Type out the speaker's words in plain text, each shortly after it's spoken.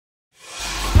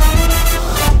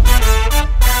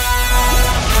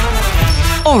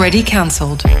Already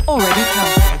cancelled. Already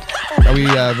cancelled. Are we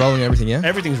rolling everything, yeah?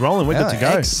 Everything's rolling. We're good to go.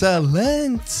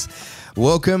 Excellent.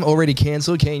 Welcome, already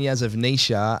cancelled, King Yaz of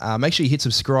Nisha. Make sure you hit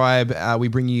subscribe. We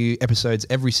bring you episodes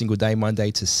every single day,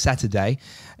 Monday to Saturday.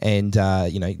 And,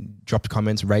 drop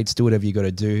comments, rates, do whatever you got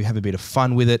to do. Have a bit of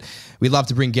fun with it. We love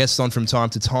to bring guests on from time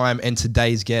to time. And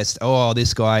today's guest,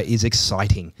 this guy is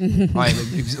exciting.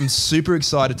 I'm super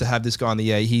excited to have this guy on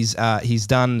the air. He's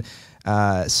done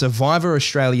Survivor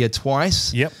Australia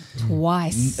twice. Yep.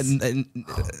 Twice.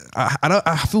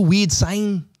 I feel weird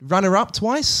saying runner-up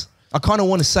twice. I kind of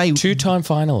want to say two-time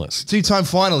finalist. Two-time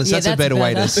finalist. Yeah, that's a better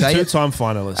way to say it. Two-time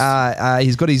finalist.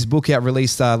 He's got his book out,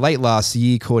 released late last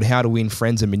year, called How to Win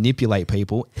Friends and Manipulate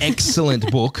People.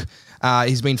 Excellent book.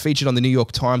 He's been featured on the New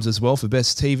York Times as well for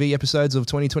best TV episodes of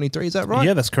 2023. Is that right?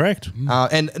 Yeah, that's correct.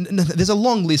 And there's a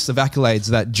long list of accolades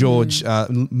that George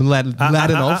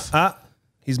Mladenov.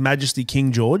 His Majesty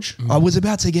King George. I was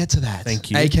about to get to that. Thank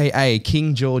you. AKA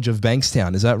King George of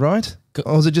Bankstown. Is that right?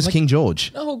 Or was it just King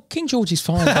George? No, King George is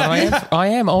fine, but I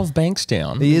am of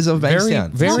Bankstown. He is of Bankstown.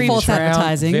 Very false proud,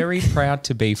 advertising. Very proud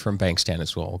to be from Bankstown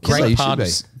as well. So you should be.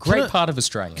 Great part of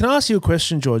Australia. Can I ask you a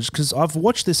question, George? Because I've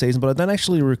watched this season, but I don't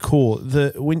actually recall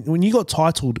when you got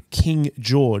titled King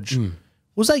George.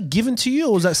 Was that given to you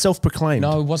or was that self-proclaimed?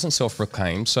 No, it wasn't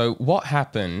self-proclaimed. So what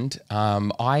happened,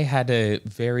 I had a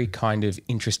very kind of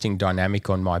interesting dynamic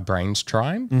on my brain's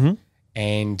tribe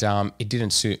and it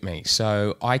didn't suit me.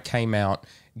 So I came out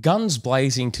guns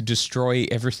blazing to destroy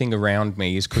everything around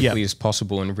me as quickly as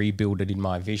possible and rebuild it in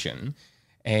my vision.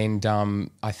 And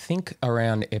I think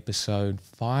around episode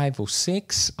 5 or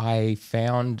 6, I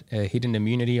found a hidden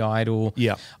immunity idol.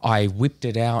 Yeah. I whipped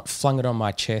it out, flung it on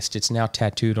my chest. It's now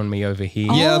tattooed on me over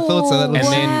here. Yeah, I thought so. That looks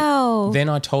And then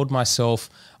I told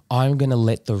myself, I'm going to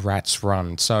let the rats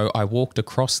run. So I walked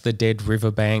across the dead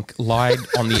riverbank, lied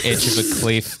on the edge of a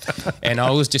cliff, and I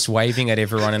was just waving at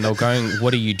everyone and they were going,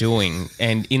 what are you doing?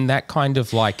 And in that kind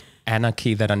of like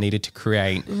anarchy that I needed to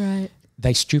create,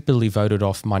 they stupidly voted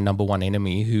off my number one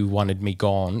enemy who wanted me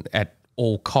gone at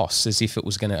all costs as if it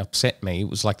was going to upset me. It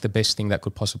was like the best thing that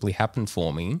could possibly happen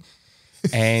for me.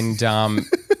 And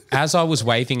as I was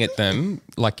waving at them,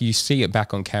 like you see it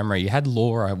back on camera, you had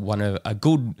Laura, a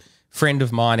good friend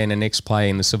of mine and an ex-player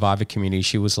in the Survivor community.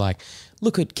 She was like,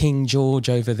 look at King George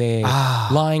over there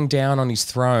lying down on his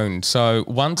throne. So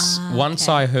once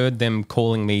I heard them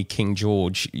calling me King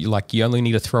George, you only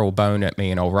need to throw a bone at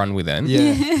me and I'll run with it.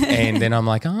 Yeah. And then I'm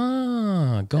like,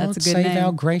 God save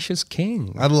our gracious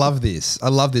king. I love this.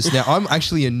 Now, I'm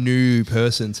actually a new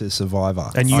person to Survivor.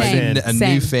 A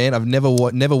new fan. I've never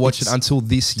watched it until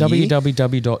this year.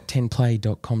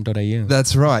 www.10play.com.au.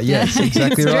 That's right. Yes,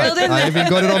 exactly right. I even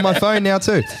got it on my phone now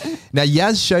too. Now,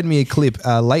 Yaz showed me a clip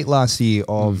late last year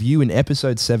of you in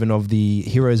episode 7 of the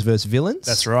Heroes vs. Villains.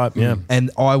 That's right, yeah. And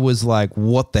I was like,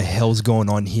 what the hell's going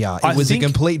on here? It was a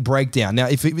complete breakdown. Now,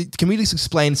 can we just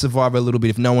explain Survivor a little bit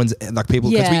if no one's, like people,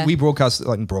 because we broadcast,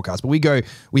 but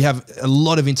we have a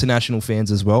lot of international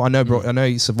fans as well. I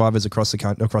know Survivors across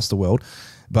the world,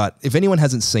 but if anyone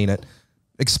hasn't seen it,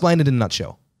 explain it in a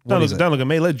nutshell. Don't look at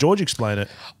me. Let George explain it.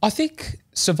 I think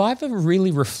Survivor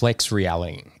really reflects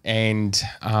reality, and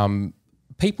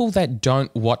people that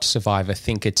don't watch Survivor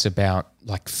think it's about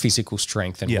like physical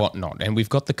strength and whatnot. And we've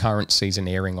got the current season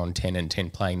airing on 10 and 10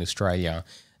 Play in Australia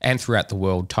and throughout the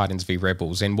world, Titans v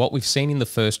Rebels. And what we've seen in the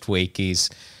first week is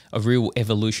a real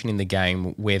evolution in the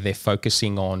game where they're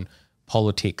focusing on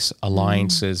politics,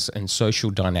 alliances, and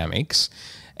social dynamics.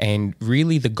 And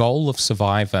really the goal of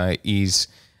Survivor is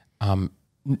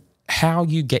how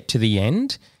you get to the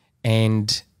end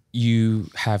and you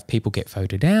have people get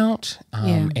voted out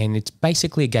and it's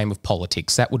basically a game of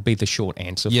politics. That would be the short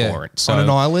answer for it. So on an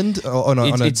island?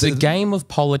 It's a game of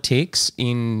politics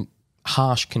in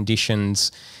harsh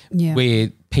conditions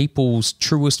where people's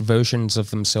truest versions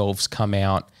of themselves come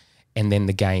out and then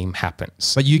the game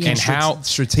happens. But you can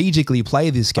strategically play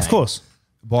this game. Of course.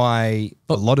 By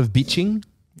a lot of bitching.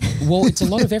 Well, it's a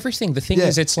lot of everything. The thing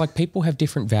is, it's like people have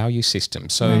different value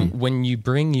systems. So when you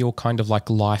bring your kind of like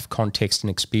life context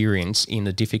and experience in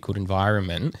a difficult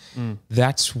environment,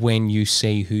 that's when you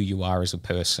see who you are as a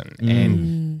person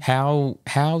and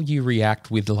how you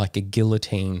react with like a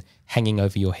guillotine hanging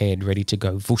over your head, ready to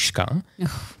go vushka,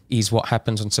 is what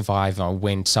happens on Survivor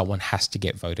when someone has to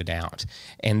get voted out.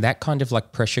 And that kind of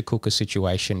like pressure cooker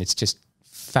situation, it's just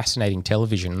fascinating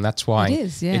television. And that's why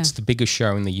it's the biggest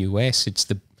show in the US. It's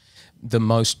the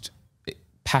most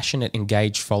passionate,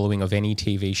 engaged following of any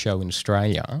TV show in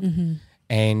Australia.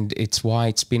 and it's why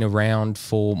it's been around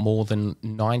for more than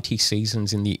 90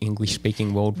 seasons in the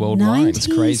English-speaking world worldwide. It's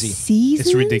crazy. Seasons?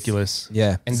 It's ridiculous.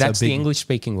 Yeah. And so that's the big.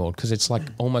 English-speaking world, because it's like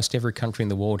almost every country in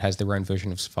the world has their own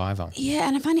version of Survivor. Yeah,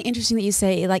 and I find it interesting that you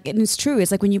say, like, and it's true.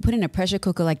 It's like when you put in a pressure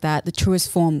cooker like that, the truest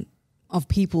form of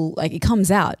people, like, it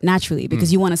comes out naturally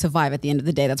because you want to survive at the end of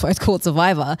the day. That's why it's called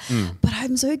Survivor. But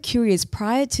I'm so curious,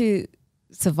 prior to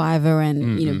Survivor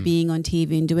and, you know, being on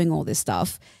TV and doing all this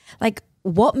stuff, like,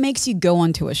 what makes you go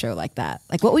onto a show like that?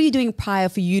 Like, what were you doing prior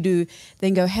for you to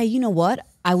then go, hey, you know what?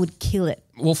 I would kill it.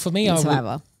 Well, for me, in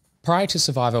Survivor. Prior to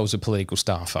Survivor, I was a political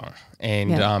staffer, and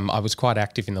Yeah. I was quite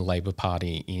active in the Labor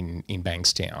Party in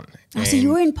Bankstown. Oh, so you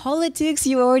were in politics.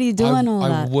 You were already doing all I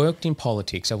that. worked in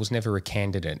politics. I was never a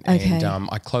candidate. Okay. And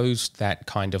I closed that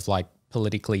kind of like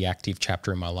politically active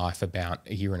chapter in my life about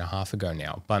a year and a half ago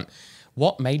now. But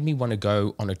what made me want to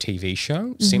go on a TV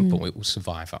show? Simple. It was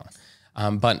Survivor.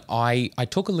 But I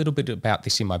took a little bit about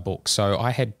this in my book. So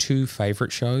I had two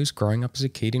favourite shows growing up as a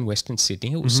kid in Western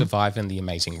Sydney. It was Survivor and The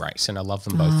Amazing Race, and I love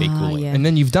them both equally. yeah. And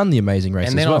then you've done The Amazing Race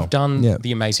And then as well. I've done Yeah.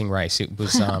 The Amazing Race. It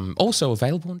was also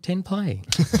available on 10 Play.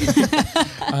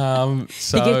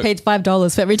 So They get paid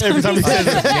 $5 for every time.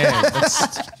 yeah,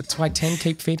 that's why 10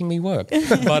 keep feeding me work.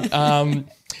 But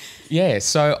yeah,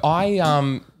 so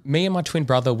me and my twin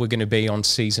brother were going to be on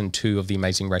season 2 of The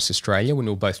Amazing Race Australia when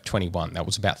we were both 21. That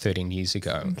was about 13 years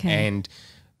ago. Okay. And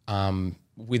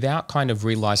without kind of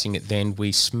realizing it then,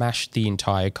 we smashed the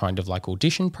entire kind of like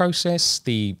audition process,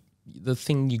 the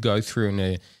thing you go through in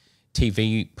a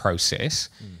TV process.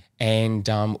 And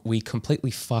we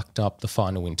completely fucked up the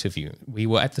final interview. We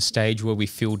were at the stage where we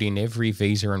filled in every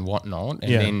visa and whatnot.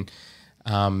 And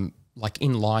then like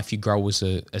in life, you grow as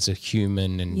a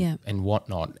human and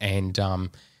whatnot. And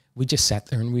we just sat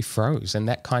there and we froze. And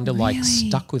that kind of like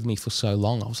stuck with me for so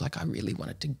long. I was like, I really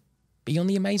wanted to be on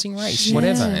The Amazing Race,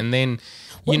 whatever. And then,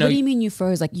 What do you mean you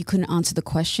froze? Like you couldn't answer the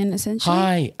question essentially?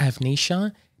 hi,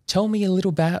 Avnisha, tell me a little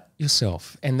about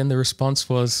yourself. And then the response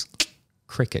was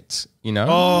crickets, you know?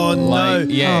 Oh, no.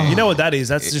 Yeah. You know what that is?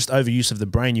 That's just overuse of the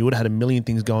brain. You would have had a million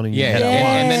things going in your Yeah, head. at once.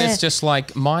 and then it's just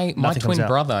like my Nothing comes twin out.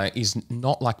 brother is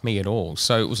not like me at all.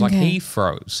 So it was like Okay. he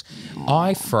froze,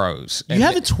 I froze. You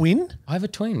have a twin? I have a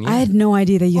twin. Yeah, I had no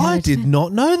idea that you I had did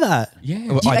not know that. yeah.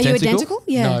 Well, Are you Identical? identical?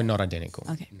 Yeah. No, not identical.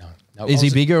 Okay. No. Is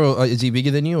he bigger or is he bigger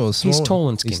than you or smaller? He's tall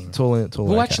and skinny. He's tall.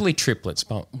 Well, okay. actually triplets,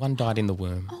 but one died in the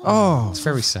womb. Oh, It's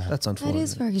very sad. That's That unfortunate.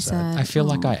 is very sad. I feel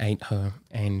like I ate her,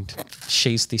 and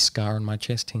she's this scar on my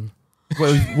chest here.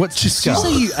 well, what's your Did you scar?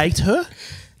 say you ate her?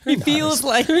 It feels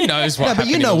like Who knows what? Yeah, but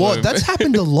you happened know in the what? womb. That's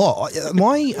happened a lot.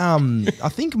 I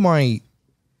think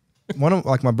one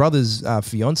of my brother's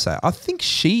fiance. I think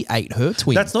she ate her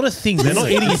twin. That's not a thing. They're not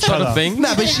eating each not other. a thing.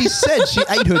 no, but she said she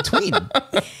ate her twin.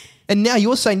 And now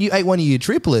you're saying you ate one of your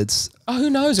triplets. Oh, who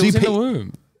knows? It Do was you in the pick-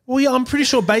 womb. Well, yeah, I'm pretty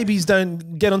sure babies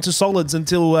don't get onto solids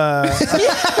until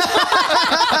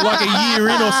like a year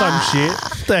in or some shit.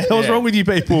 What the hell's Yeah. wrong with you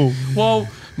people? Well,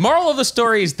 moral of the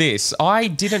story is this. I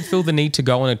didn't feel the need to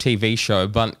go on a TV show,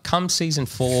 but come season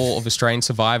 4 of Australian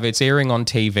Survivor, it's airing on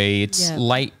TV. It's Yeah.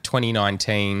 late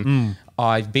 2019.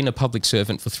 I've been a public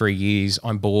servant for 3 years.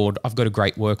 I'm bored. I've got a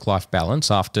great work-life balance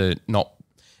after not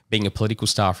being a political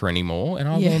staffer anymore. And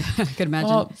I Yeah, went, I could imagine.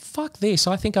 oh, fuck this.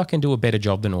 I think I can do a better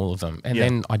job than all of them. And Yeah.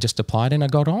 then I just applied and I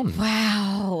got on.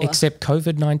 wow. Except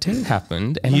COVID-19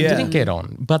 happened and Yeah. I didn't get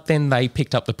on. But then they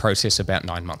picked up the process about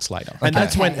 9 months later. And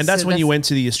that's Okay, when so you that's- went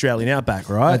to the Australian Outback,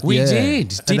 right? We Yeah.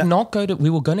 did not go to, we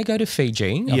were going to go to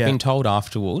Fiji. I've Yeah. been told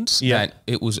afterwards Yeah. that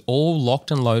it was all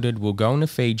locked and loaded. We're going to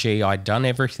Fiji. I'd done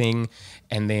everything.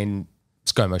 And then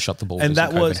ScoMo shut the borders and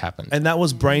COVID happened. and that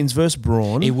was Brains versus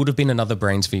Brawn. It would have been another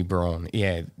Brains v Brawn.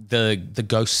 Yeah. The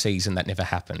ghost season that never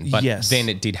happened. But Yes. then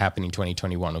it did happen in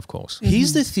 2021, of course.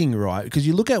 Here's the thing, right? Because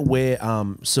you look at where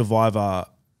Survivor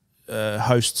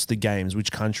hosts the games,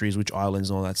 which countries, which islands,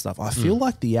 and all that stuff. I feel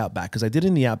like the Outback, because they did it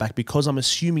in the Outback, because I'm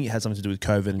assuming it had something to do with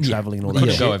COVID and traveling and all that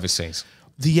Couldn't shit. go overseas.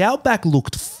 The Outback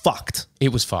looked fucked. It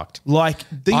was fucked. Like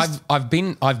these. I've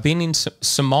been in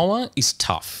Samoa is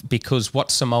tough because what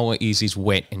Samoa is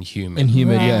wet and humid. And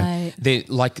humid, yeah. Right. They're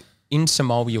like in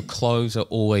Samoa, your clothes are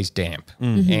always damp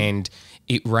and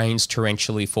it rains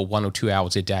torrentially for 1 or 2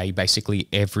 hours a day, basically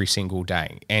every single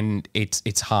day. And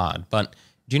it's hard. But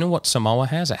do you know what Samoa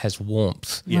has? It has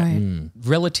warmth, Right.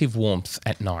 relative warmth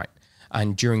at night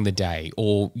and during the day.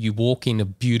 Or you walk in a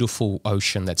beautiful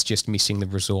ocean that's just missing the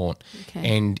resort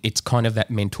Okay. and it's kind of that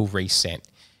mental reset.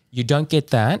 You don't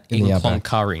get that In the in outback.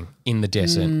 Cloncurry in the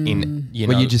desert. In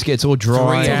Where you just get it's all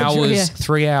dry.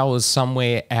 3 hours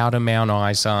somewhere out of Mount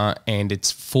Isa, and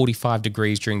it's 45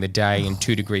 degrees during the day and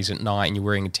 2 degrees at night, and you're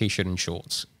wearing a t-shirt and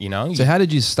shorts. You know. So how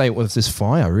did you stay with this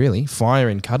fire? Really, fire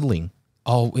and cuddling.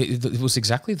 Oh, it was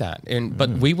exactly that, but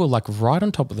we were like right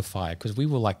on top of the fire because we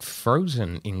were like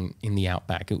frozen in the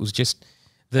outback. It was just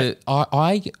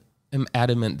I am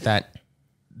adamant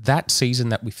that season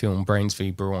that we filmed Brains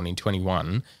v Brawn in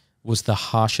 21 was the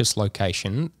harshest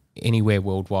location anywhere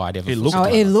worldwide ever.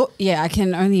 I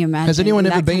can only imagine. Has anyone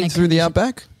ever been through the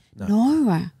outback?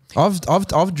 No.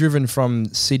 I've driven from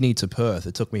Sydney to Perth.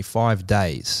 It took me 5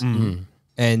 days,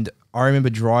 and I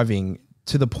remember driving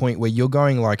to the point where you're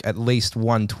going like at least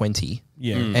 120,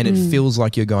 and it feels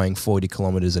like you're going 40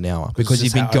 kilometers an hour because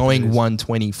you've been going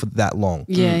 120 for that long.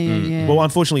 Yeah. Well,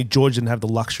 unfortunately, George didn't have the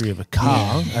luxury of a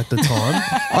car at the time.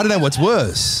 I don't know what's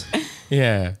worse.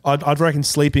 Yeah. I'd reckon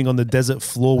sleeping on the desert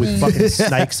floor with fucking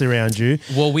snakes around you.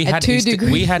 Well, we had 2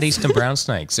 degrees. eastern brown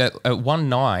snakes. At one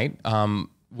night,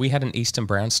 we had an eastern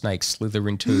brown snake slither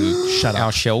into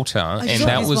our shelter, and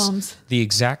that was the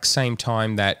exact same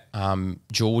time that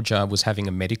Georgia was having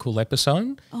a medical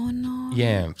episode. Oh no.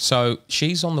 Yeah. So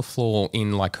she's on the floor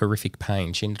in like horrific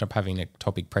pain. She ended up having an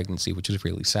ectopic pregnancy, which is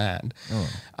really sad.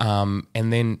 And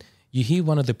then you hear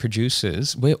one of the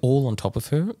producers, we're all on top of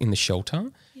her in the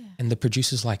shelter, and the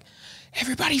producer's like,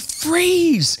 "Everybody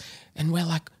freeze!" And we're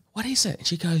like, "What is it?" And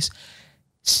she goes,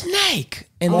 "Snake!"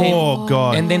 And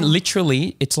God. And then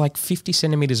literally it's like 50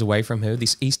 centimeters away from her,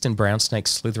 this eastern brown snake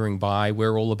slithering by.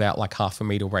 We're all about like half a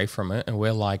meter away from it, and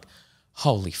we're like,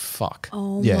 holy fuck.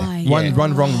 Oh Yeah, my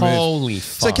one wrong move. Holy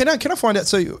fuck. So can I find out?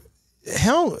 So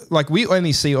how like we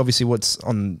only see obviously what's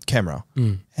on camera.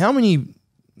 How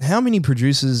many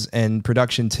producers and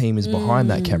production team is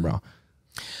behind that camera?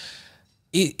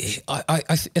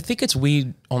 I think it's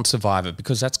weird on Survivor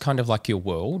because that's kind of like your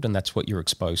world and that's what you're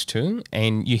exposed to.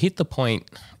 And you hit the point,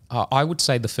 I would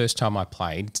say the first time I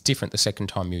played, it's different the second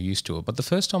time you're used to it, but the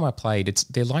first time I played,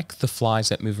 they're like the flies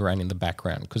that move around in the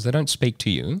background because they don't speak to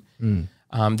you.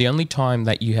 The only time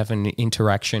that you have an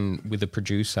interaction with a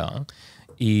producer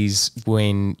is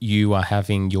when you are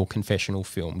having your confessional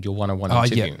filmed, your one-on-one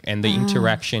interview. And the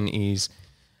interaction is,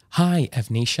 "Hi,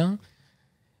 Avnisha.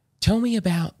 Tell me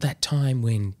about that time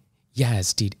when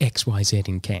Yaz did X, Y, Z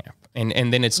in camp."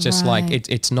 And then it's just like,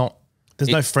 it's not. There's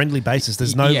no friendly basis.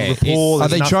 There's no rapport. Are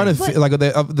they there's trying nothing.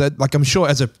 to like I'm sure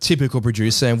as a typical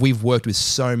producer, and we've worked with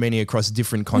so many across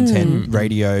different content,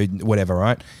 radio, whatever,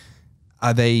 right?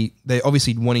 Are they're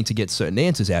obviously wanting to get certain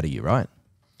answers out of you, right?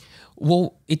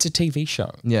 Well, it's a TV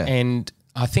show. Yeah. And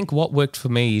I think what worked for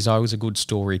me is I was a good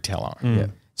storyteller. Yeah.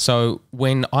 So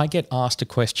when I get asked a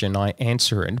question, I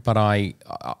answer it. But I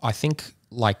think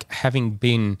like having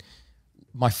been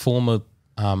my former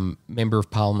Member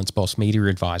of Parliament's boss media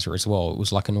advisor as well, it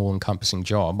was like an all-encompassing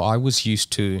job. I was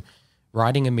used to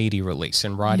writing a media release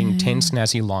and writing 10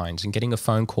 snazzy lines and getting a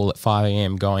phone call at 5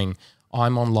 a.m. going,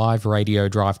 "I'm on live radio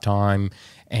drive time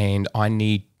and I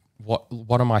need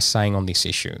what am I saying on this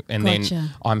issue?" And then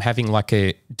I'm having like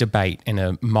a debate and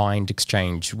a mind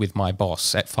exchange with my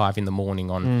boss at 5 a.m.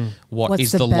 on what What's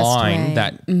is the the best line way?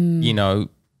 that, you know,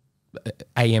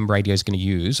 AM radio is going to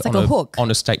use like a hook.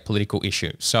 on a state political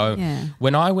issue. So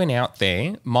when I went out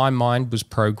there, my mind was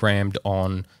programmed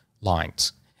on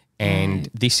lines. And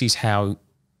this is how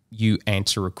you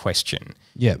answer a question,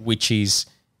 which is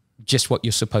just what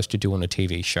you're supposed to do on a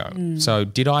TV show. So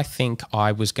did I think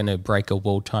I was going to break a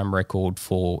world time record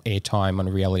for airtime on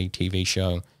a reality TV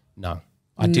show? No.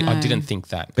 I didn't think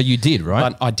that. But you did, right?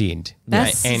 But I did.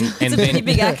 That's a pretty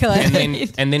big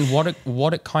accolade. And then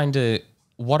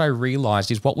what I realized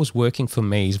is what was working for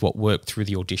me is what worked through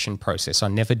the audition process. I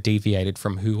never deviated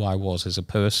from who I was as a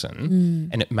person,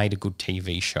 and it made a good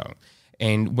TV show.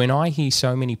 And when I hear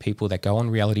so many people that go on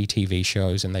reality TV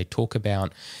shows and they talk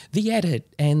about the edit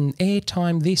and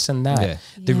airtime, this and that,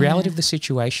 the reality of the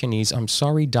situation is, I'm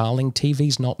sorry, darling,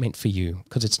 TV's not meant for you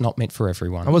because it's not meant for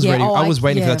everyone. I was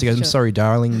waiting for that to go, "I'm sorry,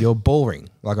 darling, you're boring."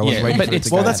 Like I was waiting for it to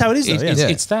go. Well, that's how it is, though.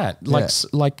 It's that.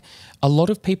 Like a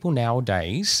lot of people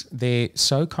nowadays, they're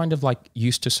so kind of like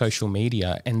used to social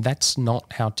media, and that's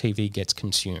not how TV gets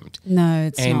consumed. No,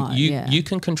 it's and not. you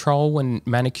can control and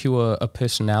manicure a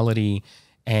personality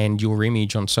and your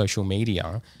image on social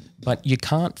media, but you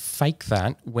can't fake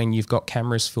that when you've got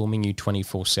cameras filming you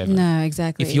 24/7. No,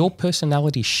 exactly. If your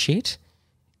personality's shit,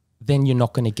 then you're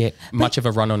not going to get much of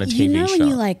a run on a TV show. You know when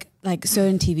you like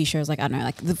certain TV shows, like I don't know,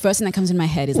 like the first thing that comes in my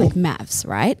head is like Mavs,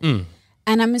 right?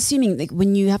 And I'm assuming like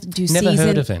when you have to do Never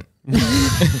heard of it.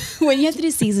 when you have to do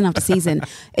season after season,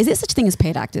 is there such thing as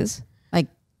paid actors? Like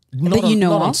that you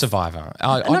know not on of? Survivor.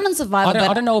 Not on Survivor, I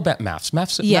but don't know about Maths.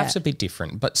 Maths a bit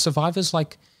different, but Survivor's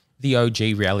like the OG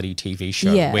reality TV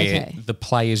show where the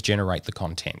players generate the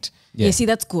content. Yeah, see,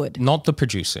 that's good. Not the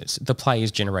producers. The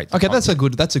players generate the content.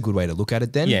 That's a good way to look at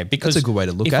it then. Yeah, because that's a good way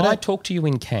to look if at I it. talk to you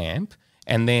in camp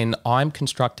and then I'm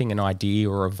constructing an idea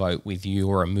or a vote with you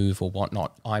or a move or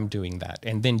whatnot, I'm doing that.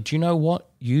 And then do you know what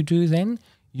you do then?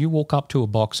 You walk up to a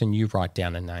box and you write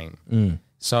down a name.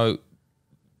 So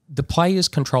the players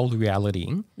control the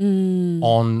reality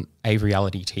on a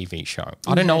reality TV show.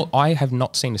 I don't know. I have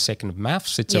not seen a second of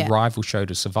Maths. It's a rival show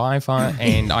to Survivor,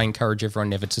 and I encourage everyone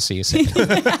never to see a second.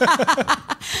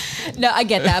 No, I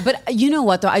get that. But you know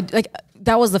what, though?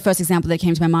 That was the first example that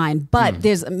came to my mind. But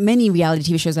there's many reality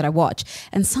TV shows that I watch.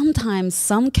 And sometimes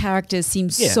some characters seem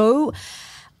so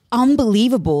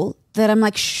unbelievable that I'm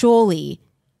like, surely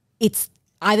it's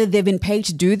either they've been paid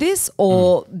to do this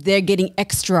or they're getting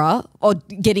extra or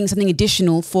getting something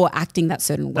additional for acting that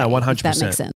certain way. No, 100%. If that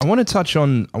makes sense. I want to touch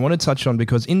on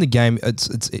because in the game,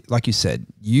 it's like you said,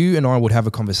 you and I would have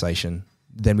a conversation,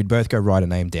 then we'd both go write a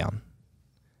name down.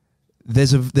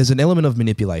 There's an element of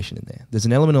manipulation in there. There's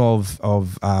an element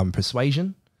of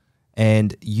persuasion,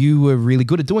 and you were really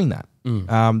good at doing that.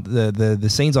 The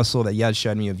scenes I saw that Yaz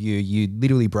showed me of you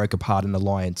literally broke apart an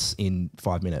alliance in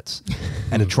 5 minutes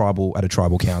at a tribal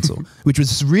council, which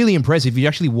was really impressive. If you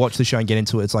actually watch the show and get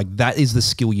into it, it's like that is the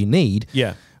skill you need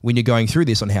when you're going through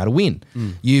this on how to win.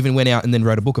 You even went out and then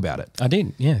wrote a book about it. I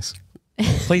did, yes.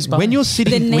 Please buy when you're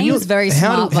sitting, the name's very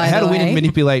smart, by how the to win way. and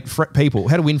manipulate people,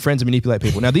 how to win friends and manipulate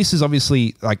people. Now this is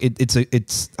obviously like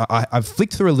I've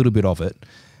flicked through a little bit of it.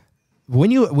 When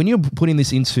you're putting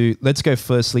this into, let's go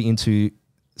firstly into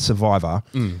Survivor.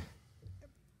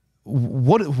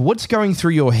 What's going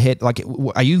through your head? Like,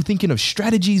 are you thinking of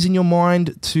strategies in your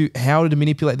mind to how to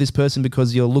manipulate this person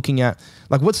because you're looking at,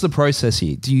 like, what's the process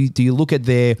here? Do you look at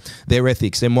their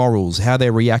ethics, their morals, how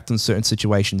they react in certain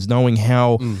situations, knowing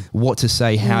what to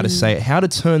say, how to say it, how to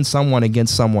turn someone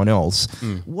against someone else?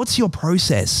 What's your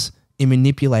process in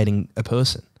manipulating a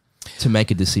person to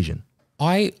make a decision?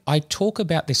 I talk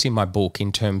about this in my book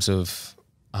in terms of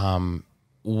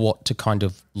what to kind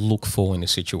of look for in a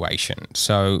situation.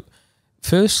 So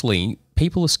firstly,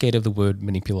 people are scared of the word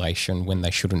manipulation when they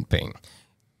shouldn't be.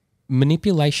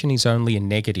 Manipulation is only a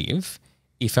negative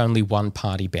if only one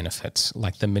party benefits,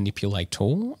 like the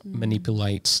manipulator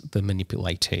manipulates the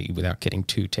manipulatee, without getting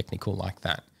too technical like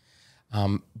that.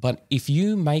 But if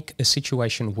you make a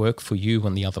situation work for you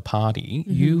and the other party,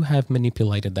 you have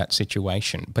manipulated that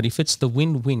situation. But if it's the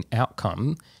win-win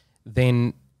outcome,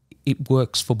 then it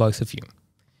works for both of you.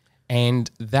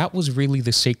 And that was really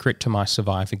the secret to my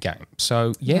Survivor game.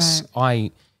 So yes,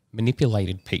 I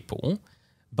manipulated people,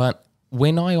 but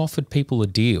when I offered people a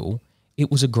deal, it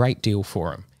was a great deal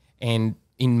for them. And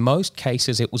in most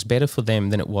cases, it was better for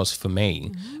them than it was for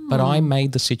me, but I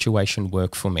made the situation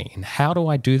work for me. And how do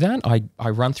I do that? I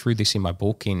run through this in my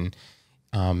book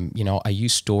I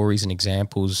use stories and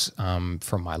examples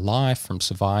from my life, from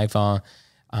Survivor.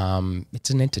 It's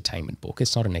an entertainment book.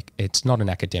 It's not an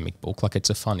academic book. Like, it's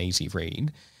a fun, easy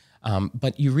read.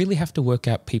 But you really have to work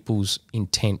out people's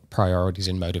intent, priorities,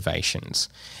 and motivations.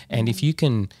 And if you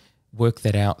can work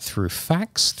that out through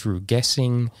facts, through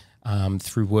guessing,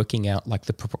 through working out like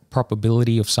the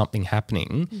probability of something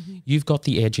happening, you've got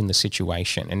the edge in the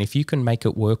situation. And if you can make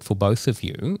it work for both of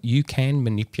you, you can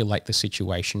manipulate the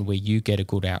situation where you get a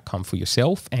good outcome for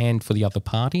yourself and for the other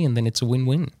party, and then it's a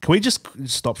win-win. Can we just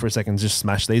stop for a second and just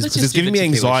smash these? Let's Because it's just give giving me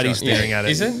it tequila anxiety shot. staring at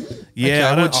it. Is it?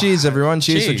 Yeah. Okay, well, cheers, everyone.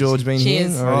 Cheers for Cheers. George being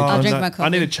Cheers. here. I'll drink no, my coffee. I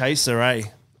need a chaser, eh?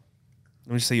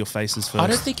 Let me see your faces first. I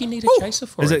don't think you need a chaser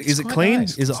for Is it. it is it It's clean? quite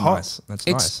nice. Is it hot? Nice. That's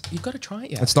It's nice. You've got to try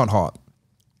it. Yeah, It's not hot.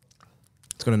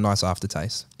 It's got a nice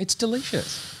aftertaste. it's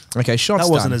delicious. Okay, shots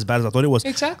That wasn't done. as bad as I thought it was.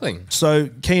 Exactly. So,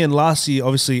 Kian, last year,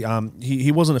 obviously,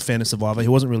 he wasn't a fan of Survivor. He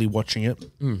wasn't really watching it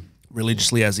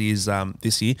religiously as he is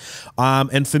this year.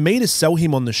 And for me to sell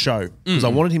him on the show, because I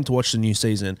wanted him to watch the new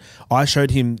season, I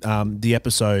showed him the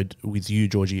episode with you,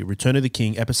 Georgie, Return of the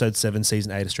King, episode 7,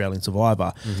 season 8, Australian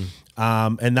Survivor.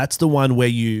 And that's the one where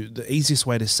the easiest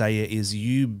way to say it is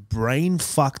you brain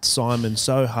fucked Simon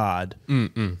so hard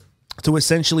to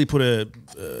essentially put a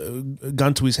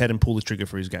gun to his head and pull the trigger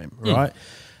for his game, right?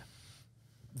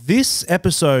 This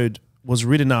episode was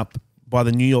written up by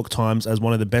the New York Times as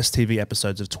one of the best TV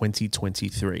episodes of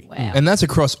 2023. Wow. And that's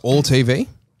across all TV?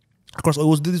 Across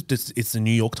it's the New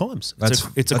York Times. That's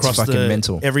across fucking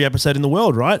mental. every episode in the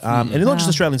world, right? And it's not just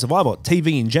Australian Survivor,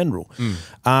 TV in general.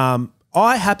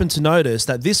 I happened to notice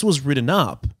that this was written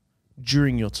up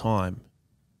during your time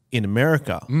in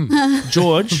America.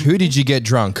 George, Who did you get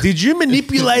drunk? did you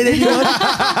manipulate anyone?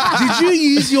 Did you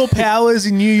use your powers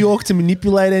in New York to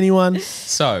manipulate anyone?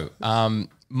 So,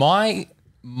 my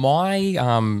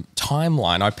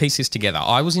timeline, I piece this together.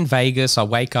 I was in Vegas. I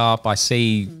wake up. I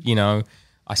see,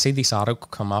 I see this article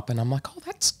come up, and I'm like, oh,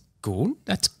 that's good.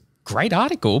 That's a great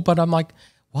article. But I'm like,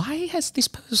 why has this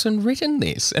person written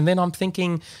this? And then I'm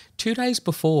thinking, 2 days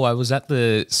before, I was at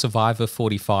the Survivor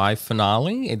 45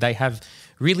 finale. They have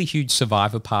really huge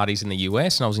Survivor parties in the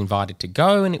US, and I was invited to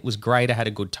go, and it was great. I had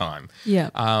a good time. Yeah.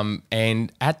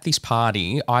 And at this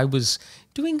party, I was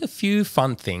doing a few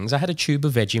fun things. I had a tube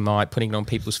of Vegemite, putting it on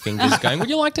people's fingers, going, would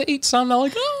you like to eat some? They're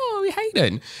like, oh, we hate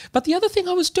it. But the other thing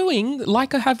I was doing,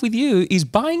 like I have with you, is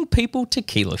buying people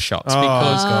tequila shots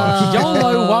because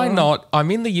YOLO, why not? I'm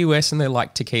in the US and they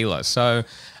like tequila. So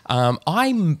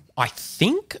I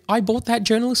think I bought that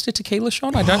journalist a tequila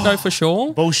shot. I don't know for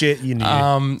sure. Bullshit, you knew.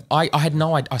 I had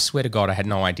no idea. I swear to God, I had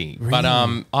no idea. Really? But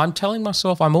I'm telling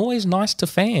myself I'm always nice to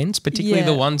fans, particularly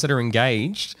the ones that are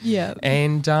engaged. Yeah.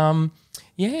 And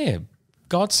yeah,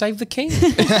 God save the king.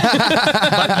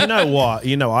 But you know what?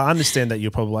 I understand that you're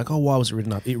probably like, oh, why was it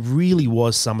written up? It really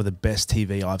was some of the best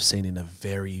TV I've seen in a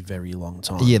very, very long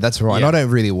time. Yeah, that's right. Yeah. And I don't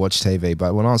really watch TV,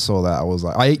 but when I saw that, I was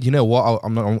like, you know what?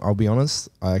 I'll be honest.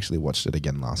 I actually watched it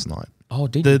again last night. Oh,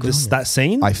 did you? That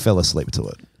scene? I fell asleep to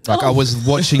it. Like I was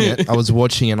watching it. I was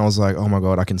watching and I was like, oh my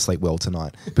God, I can sleep well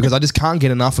tonight because I just can't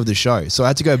get enough of the show. So I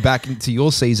had to go back into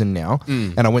your season now.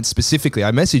 And I went specifically,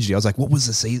 I messaged you. I was like, what was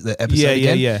the episode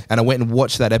again? Yeah. And I went and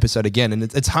watched that episode again. And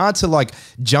it's hard to like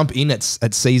jump in at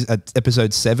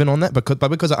episode 7 on that,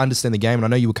 because I understand the game and I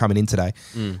know you were coming in today.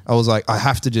 I was like,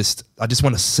 I just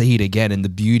want to see it again and the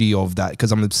beauty of that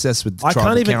because I'm obsessed with the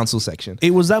tribal council section.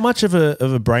 It was that much of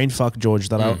a brain fuck, George,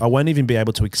 that I won't even be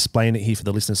able to explain it here for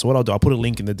the listeners. So what I'll do, I'll put a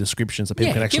link in the description so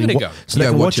people can actually give it a go. so they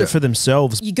can watch it for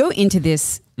themselves. You go into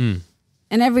this and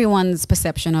everyone's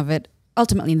perception of it,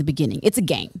 ultimately in the beginning, it's a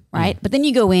game, right? But then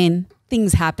you go in,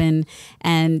 things happen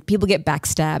and people get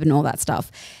backstabbed and all that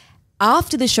stuff.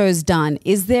 After the show's done,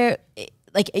 is there,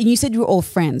 like, and you said you were all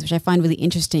friends, which I find really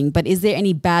interesting, but is there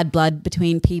any bad blood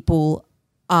between people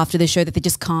after the show that they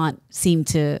just can't seem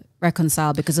to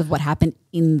reconcile because of what happened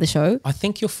in the show? I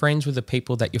think you're friends with the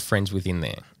people that you're friends with in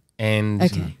there. And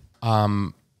Okay.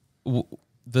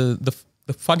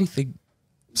 the funny thing,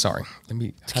 sorry,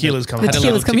 Tequila's coming. Had a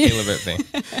little Tequila's tequila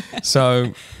bit there.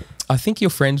 So I think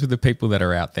you're friends with the people that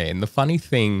are out there. And the funny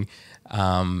thing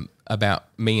about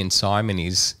me and Simon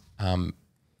is,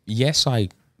 yes, I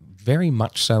very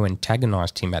much so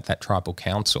antagonized him at that tribal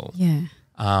council. Yeah.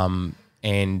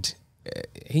 And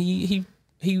he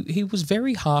was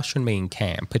very harsh on me in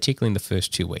camp, particularly in the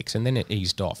first 2 weeks, and then it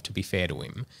eased off, to be fair to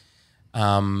him.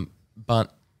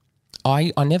 But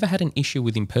I never had an issue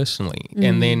with him personally.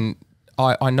 And then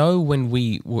I know when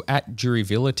we were at Jury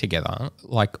Villa together,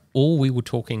 like all we were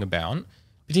talking about,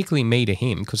 particularly me to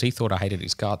him, because he thought I hated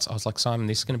his guts, I was like, Simon,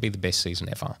 this is going to be the best season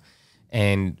ever.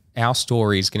 And our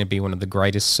story is going to be one of the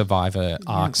greatest Survivor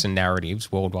arcs and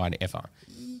narratives worldwide ever.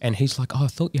 And he's like, oh, I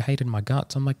thought you hated my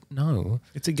guts. I'm like, no.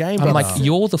 It's a game, I'm brother. like,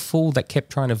 you're the fool that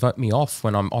kept trying to vote me off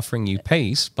when I'm offering you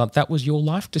peace, but that was your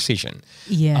life decision.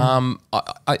 Yeah.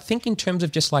 I think in terms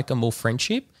of just like a more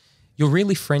friendship, you're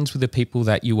really friends with the people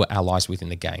that you were allies with in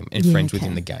the game and friends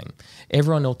within the game.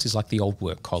 Everyone else is like the old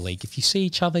work colleague. If you see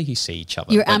each other, you see each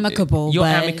other. You're But amicable, You're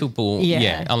but- amicable,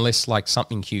 yeah. unless like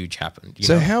something huge happened. You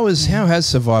So know? how has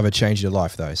Survivor changed your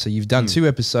life though? So you've done 2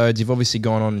 episodes. You've obviously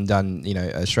gone on and done.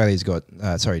 Australia's got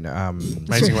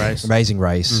Amazing Race. Amazing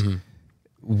Race.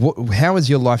 How has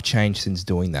your life changed since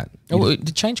doing that? Oh,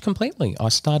 it changed completely. I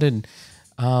started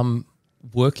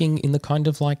working in the kind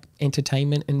of like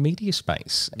entertainment and media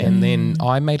space. And then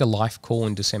I made a life call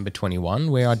in December 21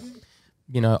 where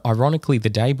ironically the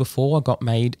day before I got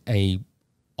made a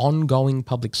ongoing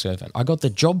public servant. I got the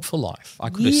job for life. I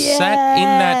could have sat in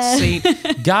that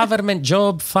seat, government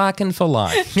job fucking for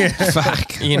life.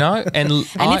 Fuck. And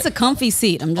It's a comfy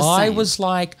seat. I'm just I saying. was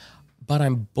like, but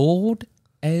I'm bored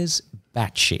as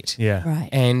batshit. Yeah. Right.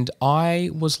 And I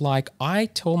was like, I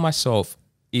told myself,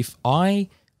 if I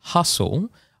hustle,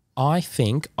 I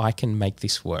think I can make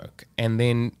this work. And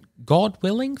then, God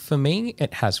willing, for me,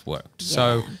 it has worked.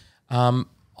 So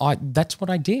that's what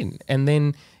I did. And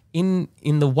then in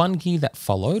the 1 year that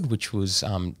followed, which was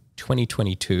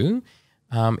 2022,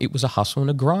 it was a hustle and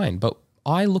a grind. But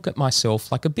I look at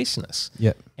myself like a business.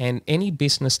 Yeah. And any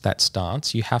business that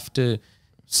starts, you have to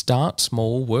start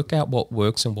small, work out what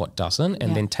works and what doesn't,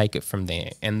 and then take it from there.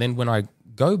 And then when I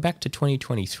go back to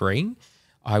 2023,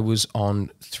 I was on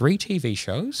 3 TV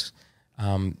shows,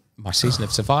 my season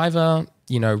of Survivor,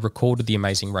 recorded The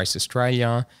Amazing Race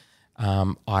Australia,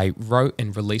 I wrote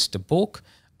and released a book.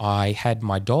 I had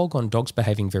my dog on Dogs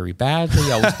Behaving Very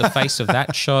Badly. I was the face of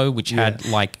that show, which had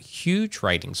like huge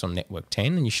ratings on Network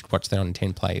 10, and you should watch that on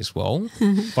 10 Play as well.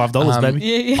 $5,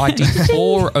 baby. I did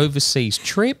 4 overseas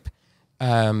trip.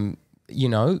 3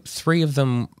 of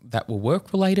them that were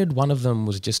work related. One of them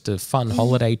was just a fun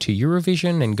holiday to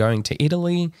Eurovision and going to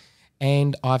Italy.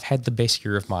 And I've had the best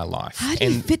year of my life. How do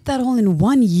you fit that all in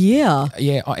 1 year?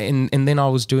 Yeah, and then I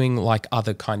was doing like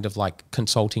other kind of like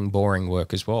consulting, boring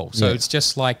work as well. So it's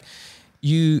just like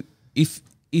if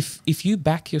you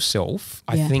back yourself,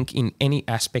 I think in any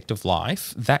aspect of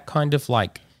life, that kind of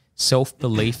like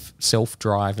self-belief,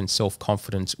 self-drive, and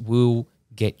self-confidence will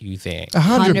get you there.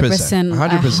 100%. 100%.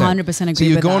 100% agree So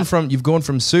you've with gone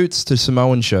from suits to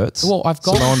Samoan shirts. Well,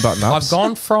 Samoan button-ups. I've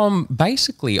gone from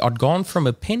I'd gone from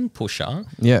a pen pusher,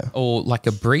 or like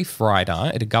a brief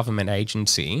writer at a government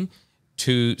agency,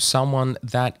 to someone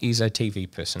that is a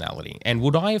TV personality. And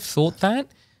would I have thought that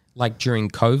like during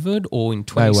COVID or in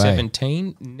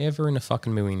 2017? Never in a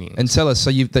fucking million years. And tell us, so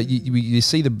you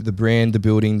see the brand, the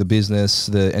building, the business,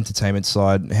 the entertainment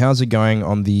side. How's it going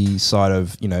on the side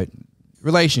of,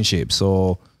 relationships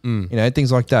or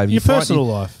things like that? Your personal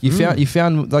life. You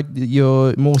found like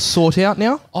you're more sought out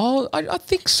now? Oh, I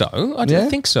think so. I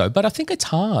think so. But I think it's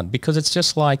hard because it's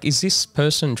just like, is this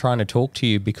person trying to talk to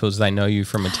you because they know you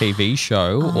from a TV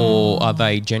show, or are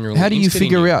they generally? How do you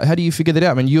figure that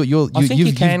out? I mean, I think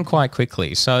you can quite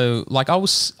quickly. So like I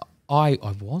was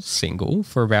single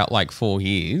for about like 4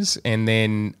 years, and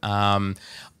then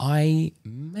I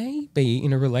may be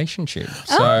in a relationship.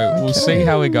 So we'll see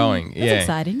how we're going. That's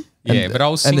exciting. Yeah, but I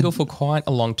was single for quite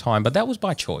a long time, but that was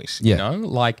by choice,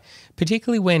 like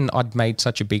particularly when I'd made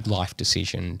such a big life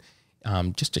decision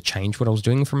just to change what I was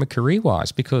doing from a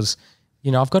career-wise, because,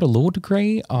 I've got a law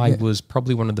degree. I was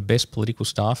probably one of the best political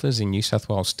staffers in New South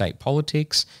Wales state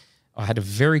politics. I had a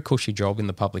very cushy job in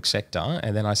the public sector,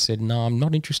 and then I said, no, I'm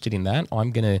not interested in that.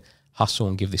 I'm going to hustle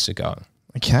and give this a go.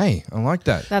 Okay, I like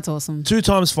that. That's awesome. 2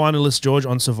 times finalist, George,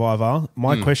 on Survivor.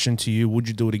 My question to you, would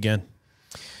you do it again?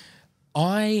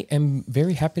 I am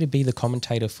very happy to be the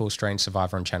commentator for Australian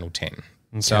Survivor on Channel 10.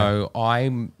 Okay. So I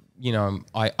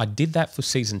did that for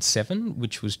season 7,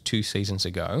 which was 2 seasons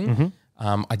ago.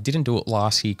 I didn't do it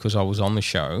last year because I was on the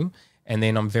show. And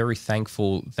then I'm very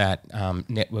thankful that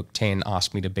Network 10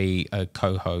 asked me to be a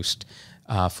co-host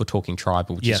for Talking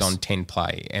Tribal, which is on 10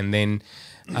 Play. And then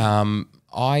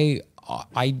I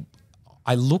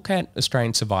look at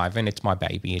Australian Survivor and it's my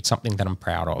baby. It's something that I'm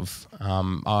proud of.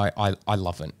 I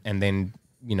love it. And then,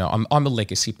 I'm a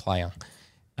legacy player,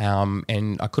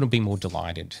 and I couldn't be more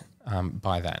delighted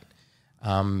by that.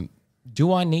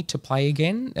 Do I need to play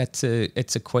again? It's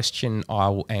a question I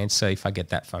will answer if I get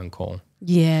that phone call.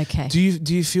 Yeah, okay. Do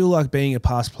you feel like being a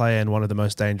past player and one of the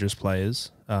most dangerous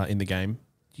players in the game,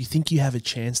 do you think you have a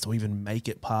chance to even make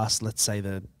it past, let's say,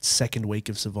 the second week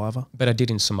of Survivor? But I did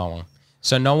in Samoa.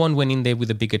 So no one went in there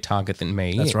with a bigger target than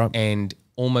me. That's right. And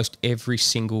almost every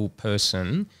single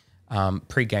person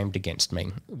pre-gamed against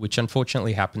me, which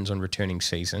unfortunately happens on returning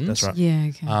seasons. That's right. Yeah,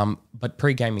 okay. But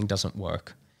pre-gaming doesn't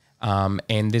work.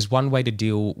 And there's one way to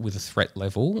deal with a threat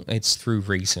level. It's through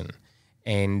reason.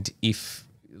 And if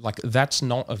that's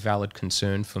not a valid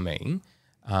concern for me,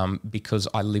 because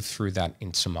I lived through that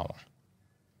in Samoa.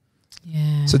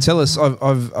 Yeah. So tell us,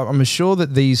 I'm sure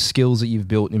that these skills that you've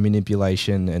built in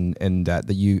manipulation and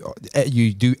that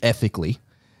you do ethically,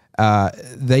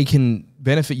 they can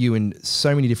benefit you in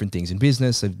so many different things in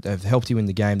business. They've helped you in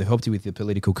the game. They've helped you with your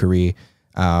political career.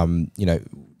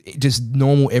 Just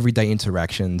normal everyday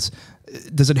interactions.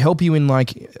 Does it help you in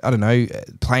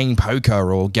playing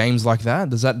poker or games like that?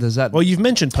 Does that? Well, you've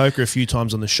mentioned poker a few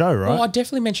times on the show, right? Well, I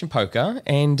definitely mentioned poker,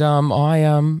 and am I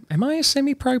a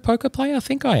semi-pro poker player? I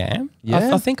think I am.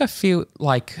 Yeah. I think I feel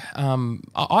like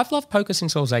I've loved poker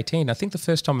since I was 18. I think the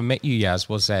first time I met you, Yaz,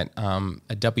 was at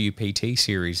a WPT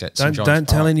series at St. John's Don't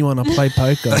tell Park. anyone I play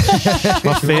poker.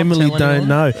 My family don't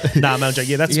know. Nah, man,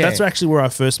 yeah, that's actually where I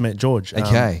first met George.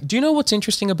 Okay. Do you know what's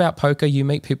interesting about poker? You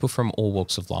meet people from all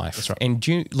walks of life. That's right. And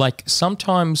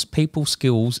sometimes people's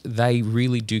skills, they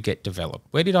really do get developed.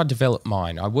 Where did I develop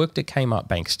mine? I worked at Kmart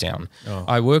Bankstown. Oh.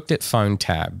 I worked at Phone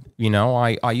Tab.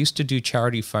 I used to do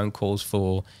charity phone calls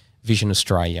for Vision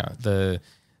Australia, the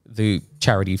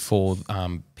charity for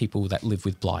people that live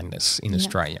with blindness in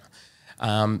Australia.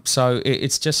 So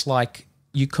it's just like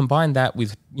you combine that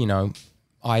with,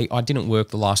 I didn't work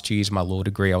the last 2 years of my law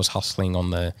degree. I was hustling on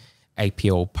the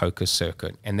APL poker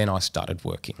circuit, and then I started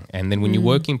working. And then when you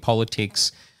work in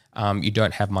politics, you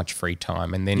don't have much free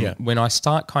time. And then when I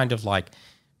start kind of like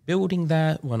building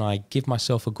that, when I give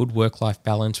myself a good work-life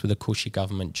balance with a cushy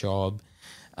government job,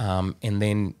 and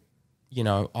then you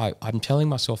know, I'm telling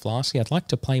myself last year I'd like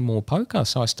to play more poker.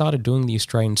 So I started doing the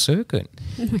Australian circuit.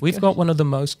 We've got one of the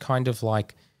most kind of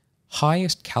like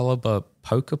highest caliber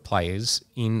poker players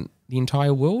in the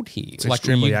entire world here. It's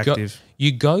extremely active.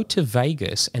 You go to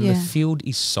Vegas and the Yeah. field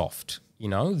is soft. You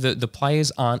know, the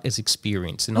players aren't as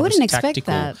experienced. They're I not wouldn't as expect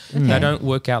tactical. that. They Okay. don't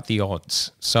work out the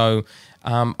odds. So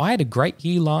I had a great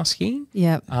year last year.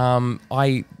 Yep.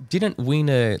 I didn't win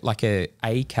a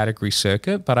category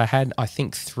circuit, but I had, I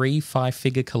think, 3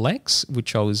 5-figure collects,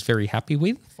 which I was very happy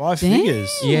with. 5 Damn.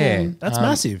 figures. Yeah, That's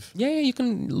massive. Yeah, you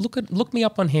can look me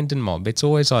up on Hendon Mob. It's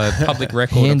always a public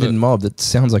record. Hand of and it. Mob. That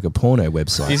sounds like a porno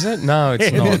website. Is it? No,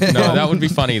 it's not. No, that would be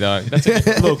funny though.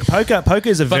 That's Look, poker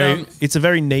is But, it's a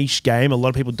very niche game. A lot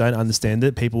of people don't understand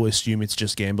it. People assume it's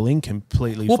just gambling.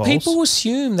 Completely well, false. people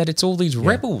assume that it's all these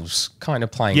rebels kind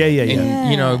of playing. Yeah, it. yeah, yeah.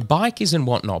 And, you know, bikers and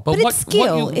whatnot. But, But what it's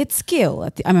skill. What you, It's skill.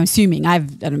 I'm assuming I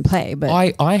don't play, but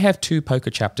I have 2 poker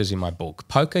chapters in my book.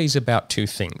 Poker is about 2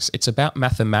 things. It's about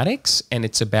mathematics and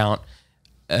it's about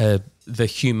the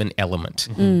human element.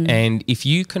 And if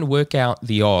you can work out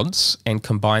the odds and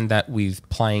combine that with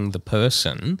playing the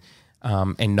person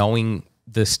and knowing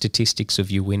the statistics of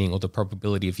you winning or the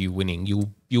probability of you winning,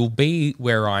 you'll be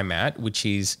where I'm at, which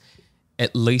is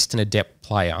at least an adept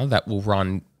player that will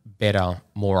run better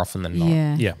more often than not.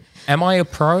 yeah. Yeah. Am I a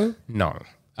pro? No.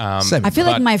 Same. I feel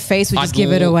like But my face would just I'd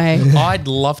give it l- away. I'd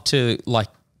love to, like,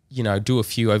 you know, do a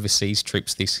few overseas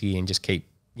trips this year and just keep,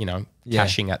 you know,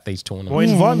 cashing at these tournaments. Well,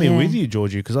 invite me yeah. with you,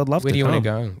 Georgie, because I'd love Where to do you want to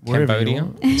come. go? Wherever you Cambodia?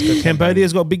 want. Let's go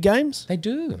Cambodia's got big games? They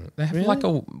do. They have like a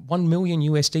 1 million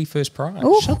USD first prize.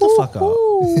 Shut the fuck up.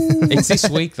 It's this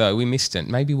week though. We missed it.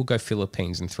 Maybe we'll go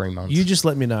Philippines in 3 months. You just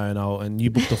let me know and you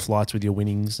book the flights with your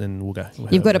winnings and we'll go.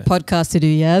 You've got a podcast to do,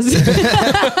 yes.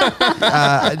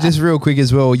 Just real quick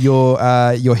as well,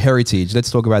 your heritage. Let's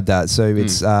talk about that. So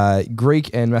it's Greek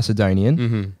and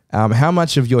Macedonian. How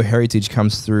much of your heritage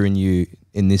comes through in you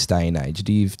in this day and age?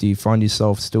 Do you find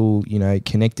yourself still, you know,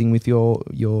 connecting with your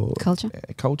Culture?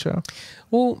 Culture?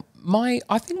 Well,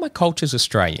 I think my culture's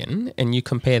Australian, and you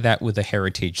compare that with a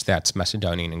heritage that's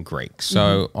Macedonian and Greek.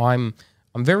 So I'm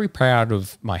very proud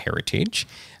of my heritage,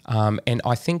 and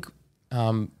I think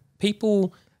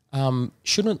people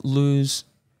shouldn't lose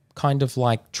kind of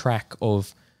like track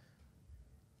of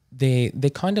they're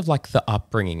kind of like the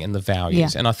upbringing and the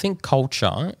values, Yeah. and I think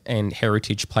culture and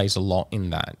heritage plays a lot in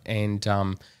that. And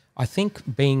I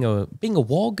think being a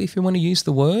wog, if you want to use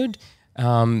the word,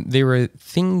 there are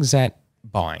things that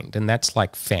bind, and that's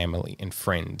like family and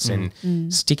friends and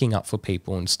sticking up for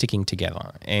people and sticking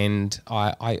together. And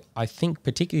I think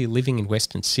particularly living in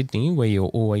Western Sydney, where you're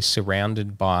always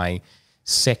surrounded by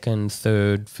second,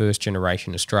 third, first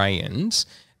generation Australians,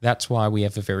 that's why we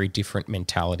have a very different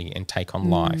mentality and take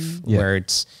on life, where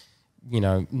it's, you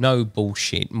know, no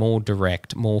bullshit, more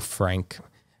direct, more frank,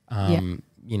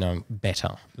 you know, better.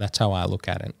 That's how I look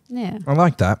at it. Yeah. I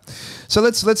like that. So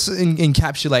let's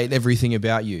encapsulate everything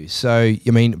about you. So,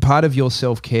 I mean, part of your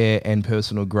self-care and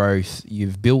personal growth,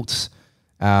 you've built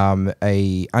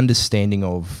a understanding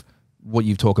of what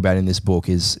you talk about in this book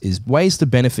is ways to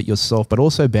benefit yourself, but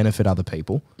also benefit other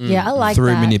people Yeah, I like through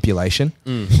that. manipulation.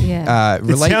 Yeah.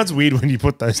 It sounds weird when you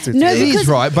put those two No, together. It is because-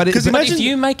 right, but because but imagine-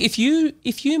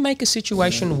 If you make a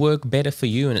situation work better for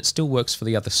you and it still works for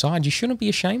the other side, you shouldn't be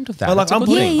ashamed of that. But, like, That's a I'm good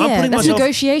putting- thing. I'm yeah. putting That's myself-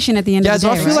 negotiation at the end Gaz, of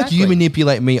the I day. feel right? like you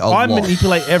manipulate me a I lot.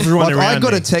 manipulate everyone Like around I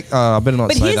got me. a text. I better not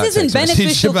But say his that. isn't text message,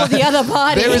 beneficial for but the other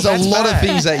party. There is a That's lot of bad.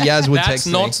 things that Yaz would That's text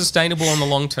not me. sustainable on the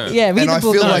long term. Yeah, read And the I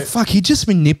book. feel No. like, fuck, he just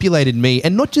manipulated me.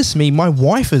 And not just me, my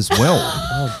wife as well.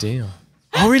 Oh dear.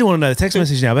 I really want to know the text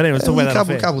message now, but anyway, let's talk about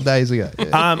that. a couple days ago.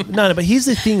 Yeah. No, but here's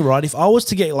the thing, right? If I was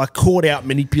to get like caught out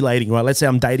manipulating, right? Let's say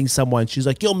I'm dating someone, she's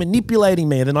like, "You're manipulating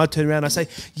me," and then I turn around and I say,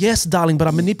 "Yes, darling, but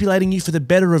I'm manipulating you for the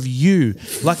better of you."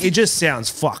 Like it just sounds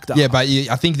fucked up. Yeah, but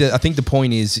I think the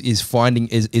point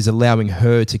is allowing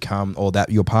her to come, or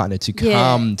that your partner to Yeah.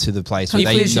 come to the place where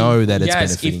they Conclusion. know that it's Yes,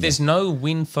 benefiting. if there's no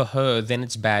win for her, then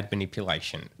it's bad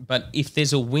manipulation. But if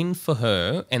there's a win for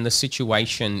her and the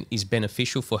situation is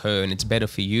beneficial for her and it's better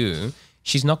for you,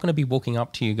 she's not going to be walking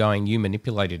up to you going, "You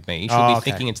manipulated me." She'll be okay.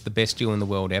 thinking it's the best deal in the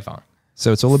world ever.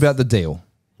 So it's all about the deal,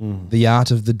 the art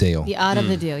of the deal. The art of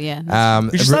the deal, yeah.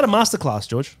 You should start a masterclass,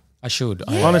 George. I should.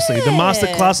 Honestly, the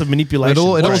masterclass of manipulation. It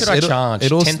What all- should I charge?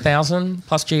 it all- 10,000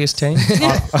 plus GST?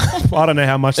 I don't know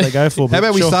how much they go for. But How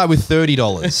about we sure. start with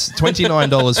 $30,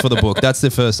 $29 for the book? That's the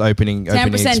first opening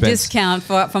 10% expense. discount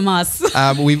from us.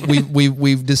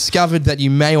 We've discovered that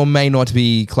you may or may not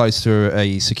be close to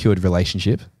a secured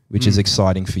relationship. which is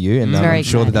exciting for you. And Very I'm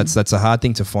sure that exciting. that's a hard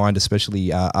thing to find,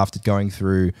 especially after going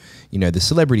through, the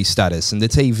celebrity status and the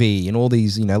TV and all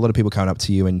these, a lot of people coming up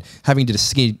to you and having to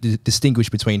distinguish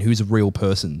between who's a real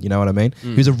person, you know what I mean?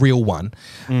 Who's a real one.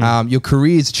 Your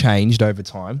career's changed over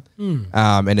time.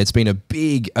 And it's been a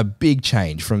big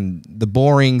change from the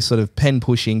boring sort of pen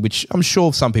pushing, which I'm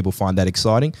sure some people find that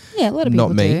exciting. Yeah, a lot of people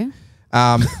Not me. do.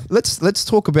 Let's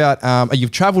talk about.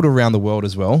 You've travelled around the world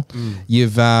as well.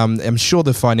 You've. I'm sure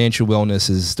the financial wellness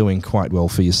is doing quite well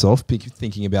for yourself.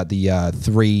 Thinking about the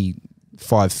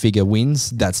 3-5-figure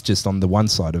wins. That's just on the one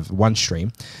side of one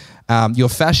stream. Your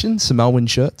fashion, Samoan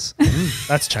shirts.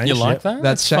 That's changed. You like yeah. that?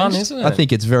 That's fun, changed. isn't it? I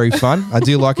think it's very fun. I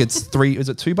do like it's 3. Is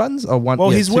it 2 buttons or one? Well,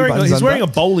 yeah, he's 2 wearing buttons a under.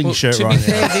 bowling shirt to right be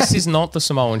fair, now. this is not the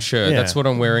Samoan shirt. Yeah. That's what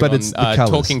I'm wearing But on it's the colours.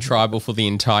 Talking Tribal for the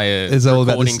entire It's all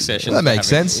about recording this- session. That makes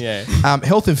sense. Yeah.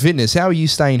 Health and fitness. How are you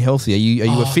staying healthy? Are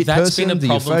you a fit That's person? been a Do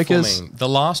you problem focus? for me. The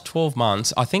last 12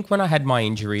 months, I think when I had my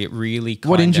injury, it really kind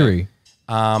What injury?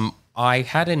 I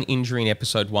had an injury in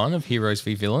episode 1 of Heroes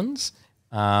v Villains.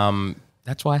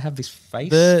 That's why I have this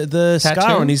face. The tattoo.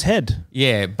 scar on his head.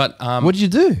 Yeah, but What did you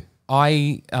do?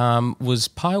 I was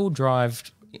pile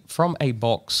drived from a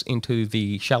box into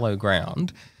the shallow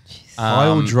ground.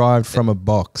 Pile drive from a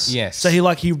box. Yes. So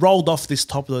he rolled off this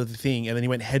top of the thing and then he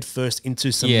went head first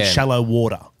into some Yeah. shallow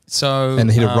water. So And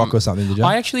hit a rock or something, did you?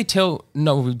 I actually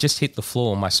we just hit the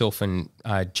floor. Myself and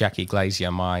Jackie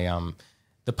Glazier, my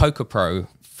the poker pro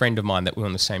friend of mine that we're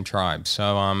on the same tribe.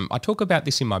 So I talk about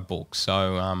this in my book.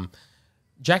 So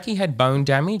Jackie had bone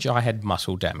damage. I had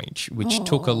muscle damage, which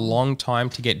took a long time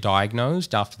to get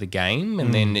diagnosed after the game,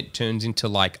 and then it turns into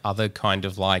like other kind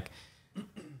of like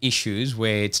issues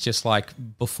where it's just like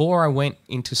before I went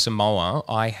into Samoa,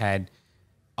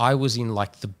 I was in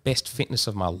like the best fitness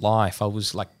of my life. I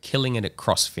was like killing it at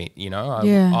CrossFit,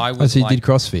 Yeah. I Oh, was so you like, did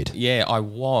CrossFit. Yeah, I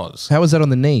was. How was that on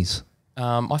the knees?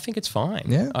 I think it's fine.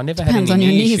 Yeah? I never Depends had on any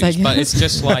your knee knees, I issues, but guess. it's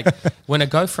just like when I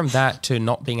go from that to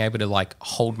not being able to like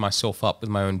hold myself up with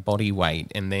my own body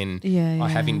weight, and then I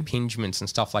have yeah. impingements and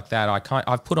stuff like that.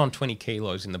 I've put on 20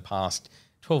 kilos in the past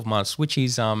 12 months, which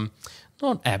is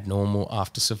not abnormal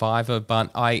after Survivor,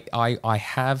 but I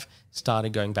have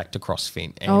started going back to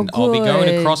CrossFit, and I'll be going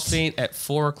to good. CrossFit at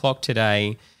 4:00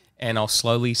 today. And I'll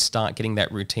slowly start getting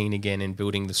that routine again and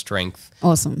building the strength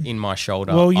Awesome. in my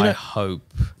shoulder. Well, I hope.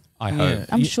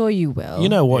 I'm sure you will. You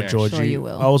know what, Yeah. Georgie? Sure you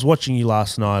will. I was watching you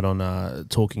last night on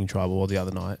Talking Tribal, or the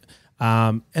other night,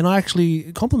 and I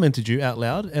actually complimented you out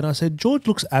loud, and I said, George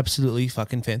looks absolutely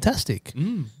fucking fantastic.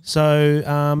 So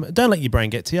don't let your brain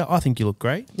get to you. I think you look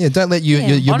great. Yeah, don't let you.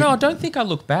 Yeah. Oh no, I don't think I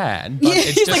look bad. But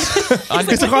it's just I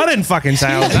It's like, I didn't fucking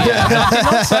say all that. did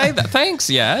not say that. Thanks,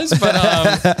 Yaz.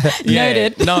 But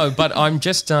Noted. No, but I'm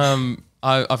just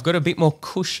I've got a bit more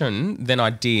cushion than I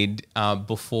did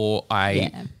before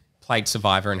I played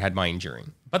Survivor and had my injury.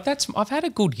 But I've had a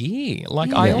good year.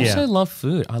 Like I also Yeah. love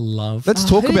food. I love. Let's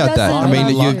talk who about that. doesn't I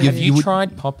mean, love you, it? have you would-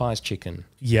 tried Popeye's chicken?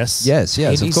 Yes. Yes, It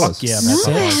of is course. yeah, sex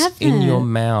No, I haven't. in your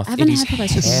mouth. I haven't It is had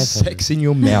Popeye's chicken. heaven. Sex in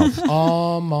your mouth.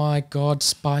 Oh my God,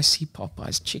 spicy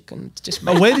Popeye's chicken. It's just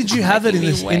Oh, where did you have it in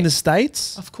making me the wet.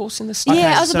 States? Of course, in the States.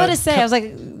 Yeah, I was so about to say. I was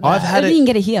like, I've had I didn't it- even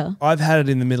get it here. I've had it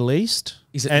in the Middle East.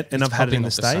 Is it- and it's I've had it probably in the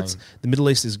not the States. same. The Middle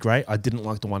East is great. I didn't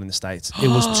like the one in the States. It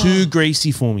was too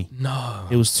greasy for me. No.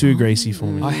 It was too greasy for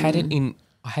me. I had it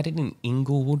in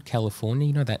Inglewood, California.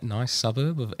 You know that nice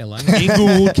suburb of LA.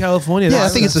 Inglewood, California. Yeah, I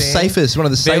that's- think it's the safest, one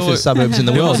of the There safest were- suburbs in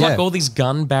the There world. was Yeah. like all these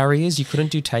gun barriers. You couldn't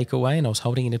do takeaway, and I was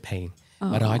holding in a pee.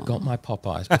 But I got my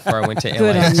Popeyes before I went to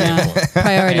Good LA. on you.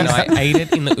 Priorities. And I ate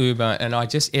it in the Uber, and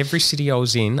every city I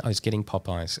was in, I was getting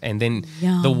Popeyes. And then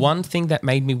Yum. the one thing that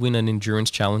made me win an endurance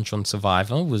challenge on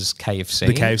Survivor was KFC.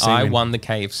 The KFC I win. won the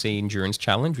KFC endurance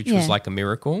challenge, which was Yeah. like a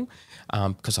miracle,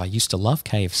 because I used to love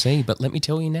KFC. But let me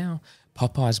tell you now,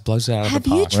 Popeyes blows it out Have of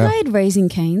the you park. tried Raising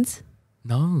Cane's?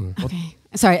 No. Okay.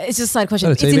 Sorry, it's just a side question.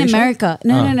 Is It's that a in TV show? America.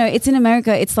 No. It's in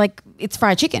America. It's like, it's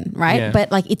fried chicken, right? Yeah. But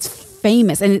like it's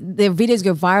famous and their videos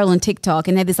go viral on TikTok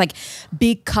and they have this like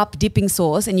big cup dipping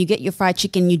sauce and you get your fried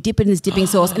chicken, you dip it in this dipping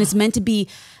sauce and it's meant to be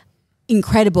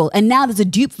incredible. And now there's a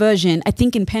dupe version, I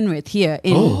think in Penrith here.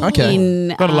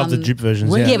 okay. Gotta love the dupe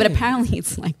versions. Yeah, Yeah. but apparently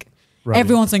it's like, Rubbish.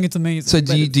 everyone's saying it's amazing. So but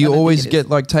do it's- I you don't think always it is. get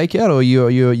like takeout, or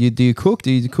you do you cook?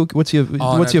 Do you cook? What's your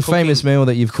no, famous cooking- meal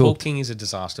that you've cooked? Cooking is a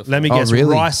disaster. For Let me Oh, guess.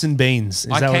 really? Rice and beans.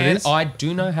 Is that what it is? I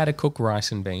do know how to cook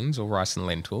rice and beans or rice and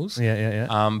lentils. Yeah.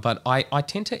 But I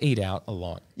tend to eat out a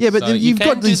lot. Yeah, but So you you've can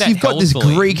got do this. that You've got this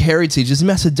healthily. Greek heritage, this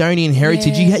Macedonian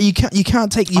heritage. Yeah. You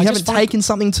can't take. You I haven't just find- taken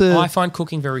something to. I find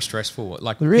cooking very stressful.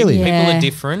 Like Really? people Yeah. are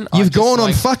different. You've I just gone on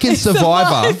like- fucking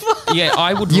Survivor. Yeah,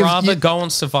 I would You've- rather you- go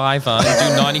on Survivor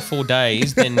and do 94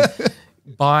 days than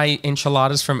buy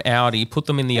enchiladas from Aldi, put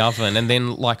them in the oven, and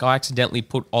then like I accidentally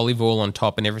put olive oil on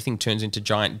top and everything turns into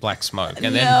giant black smoke.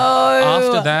 And then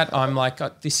after that, I'm like,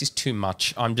 oh, this is too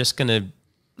much.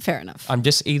 Fair enough. I'm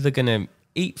just either going to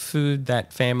eat food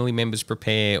that family members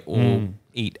prepare or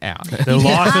eat out. The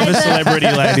life of a celebrity,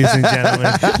 ladies and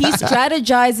gentlemen. He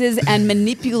strategizes and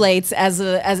manipulates as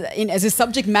a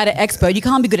subject matter expert. You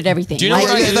can't be good at everything. Do you know what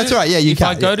I do? That's right. Yeah, you if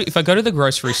I can't. go if I go to the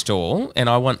grocery store and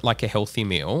I want like a healthy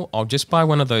meal, I'll just buy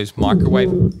one of those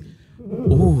microwave.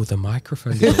 Ooh, the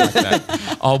microphone didn't like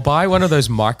that. I'll buy one of those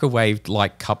microwaved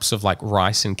like cups of like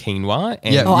rice and quinoa.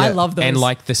 And, Yeah. I love those. And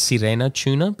like the sirena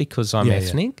tuna because I'm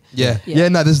ethnic. Yeah.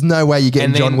 No, there's no way you're getting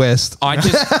And then John West. I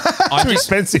just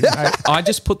Expensive, mate. I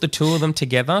just put the two of them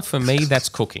together. For me, that's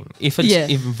cooking. If it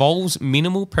involves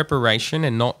minimal preparation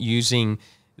and not using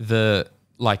the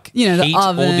like the heat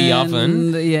or the oven,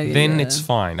 oven, then it's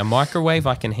fine. A microwave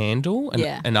I can handle.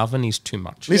 An oven is too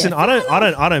much. Listen,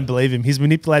 I don't believe him. He's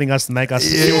manipulating us to make us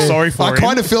feel sorry for him. I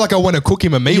kind of feel like I want to cook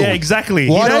him a meal. Yeah, exactly.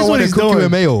 Why He do I knows what want to he's cook him a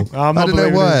doing. meal? I'm I not don't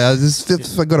know believing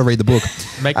why. I got to read the book.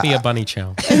 Make me a bunny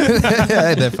chow.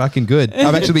 Yeah, they're fucking good.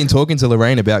 I've actually been talking to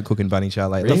Lorraine about cooking bunny chow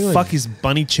lately. The fuck is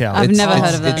bunny chow? I've never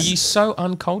heard of Are that. you so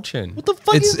uncultured? What the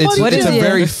fuck It's is bunny What it's chow? a is it?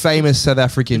 very famous South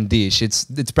African dish. It's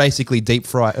basically deep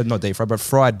fried, not deep fried, but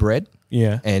fried bread.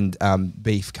 Yeah. And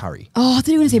beef curry. Oh, I thought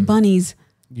you were going to say bunnies.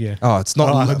 Yeah. Oh, it's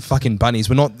not fucking bunnies.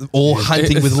 We're not all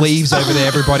hunting with leaves over there,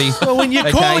 everybody. Well, when you're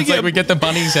Okay, calling it's like it, we get the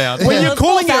bunnies out. when Yeah. you're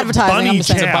calling False it advertising, bunny I'm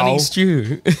saying. It's a bunny chow,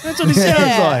 stew. that's what it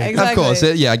sounds like. exactly. Of course,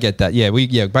 yeah, I get that.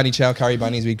 Yeah, bunny chow, curry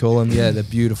bunnies, we call them. Yeah, they're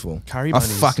beautiful. Curry I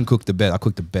bunnies. fucking cooked the best. I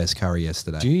cooked the best curry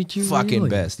yesterday. Did you Fucking really?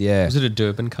 best, yeah. Was it a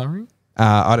Durban curry?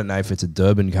 I don't know if it's a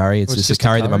Durban curry. It's Or it's just a just a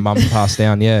curry that my curry? mum passed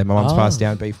down. Yeah, my mum's Oh. passed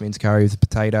down beef mince curry with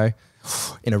potato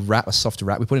in a wrap, a soft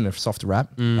wrap. We put it in a soft wrap,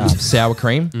 sour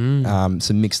cream,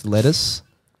 some mixed lettuce.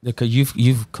 Okay,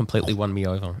 you've completely won me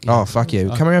over. Oh, fuck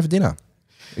yeah. Come around for dinner.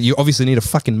 You obviously need a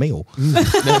fucking meal. I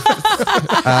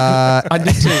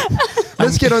need to.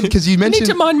 Let's get on, because you I need mentioned...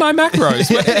 to mind my macros.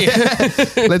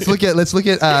 Let's look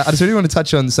at. I just really want to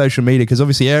touch on social media, because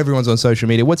obviously everyone's on social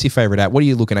media. What's your favorite app? What are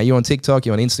you looking at? Are you on TikTok? Are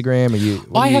you on Instagram?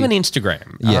 I have an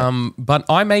Instagram. Yeah. But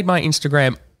I made my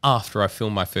Instagram after I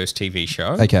filmed my first TV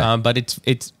show. Okay. But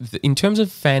it's in terms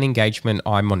of fan engagement,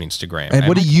 I'm on Instagram. And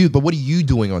what are you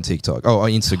doing on TikTok? Oh,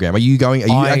 on Instagram. Are you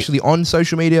actually on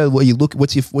social media? What you look?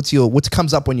 What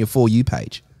comes up on your For You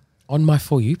page? on my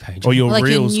For You page? Or your Like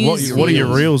your reels. news What are your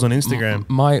reels. reels on Instagram?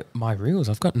 My reels.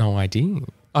 I've got no idea.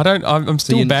 I'm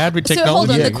still bad with technology. So hold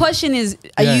on. The question is,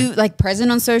 are you like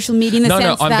present on social media in the No,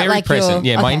 sense I'm that very like present.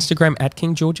 you're, Yeah, my okay. Instagram at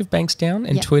King George of Bankstown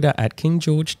and Yeah. Twitter at King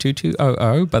George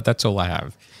 2200. But that's all I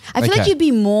have. I feel like Okay. you'd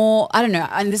be more, I don't know,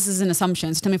 and this is an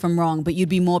assumption, so tell me if I'm wrong, but you'd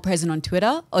be more present on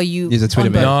Twitter, or you? He's a Twitter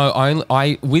on man. both? No,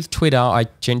 I with Twitter I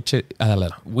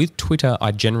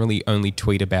generally only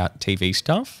tweet about TV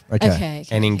stuff Okay.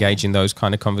 and engage in those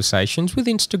kind of conversations. With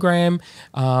Instagram,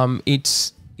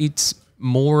 it's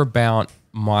more about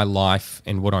my life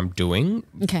and what I'm doing,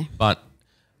 Okay. but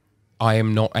I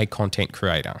am not a content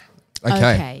creator.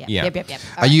 Okay. Yeah. Yep.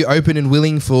 Are you open and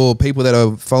willing for people that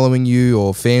are following you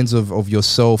or fans of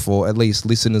yourself, or at least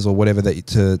listeners or whatever, that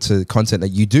to content that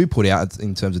you do put out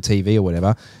in terms of TV or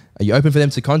whatever? Are you open for them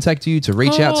to contact you, to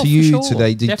reach out Oh, to you? for sure. Do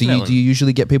you Definitely.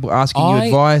 usually get people asking you I-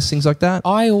 advice, things like that?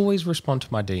 I always respond to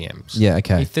my DMs. Yeah,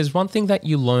 okay. If there's one thing that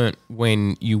you learnt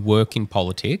when you work in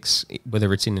politics,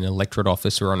 whether it's in an electorate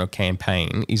office or on a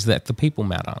campaign, is that the people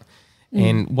matter.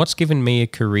 And what's given me a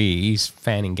career is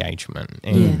fan engagement,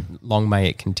 and long may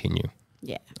it continue.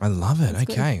 Yeah. I love it.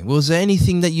 Okay. Well, is there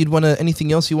anything that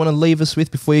anything else you want to leave us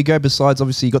with before you go? Besides,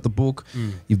 obviously, you got the book.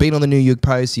 You've been on the New York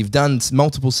Post. You've done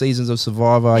multiple seasons of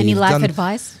Survivor. Any You've life done,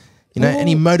 advice?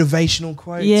 any motivational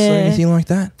quotes or Yeah. anything like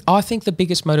that? I think the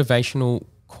biggest motivational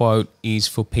quote is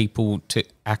for people to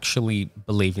actually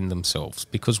believe in themselves,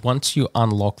 because once you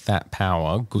unlock that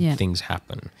power, good things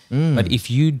happen. But if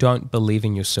you don't believe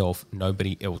in yourself,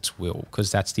 nobody else will,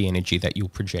 because that's the energy that you'll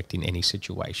project in any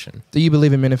situation. Do you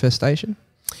believe in manifestation?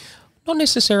 Not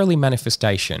necessarily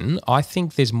manifestation. I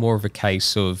think there's more of a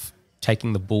case of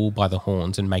taking the bull by the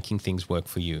horns and making things work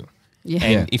for you. Yeah.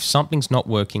 And if something's not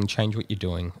working, change what you're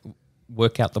doing.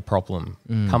 Work out the problem,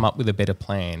 come up with a better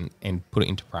plan, and put it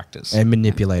into practice. And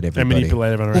manipulate And everybody.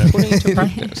 manipulate everyone around. Put it into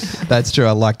practice. That's true.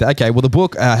 I like that. Okay. Well, the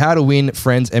book, How to Win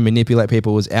Friends and Manipulate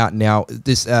People, is out now.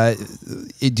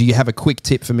 Do you have a quick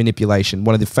tip for manipulation?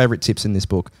 One of the favorite tips in this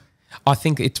book? I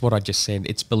think it's what I just said.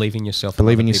 It's believe in yourself.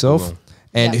 Believe in and other people yourself. will.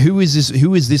 And Yeah. who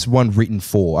is this one written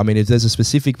for? I mean, if there's a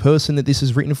specific person that this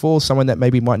is written for, someone that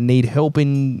maybe might need help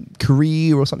in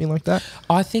career or something like that?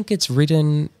 I think it's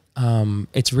written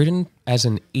it's written as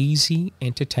an easy,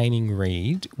 entertaining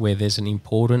read where there's an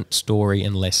important story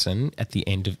and lesson at the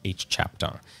end of each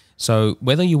chapter. So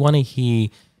whether you want to hear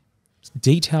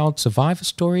detailed survivor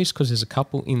stories, because there's a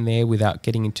couple in there without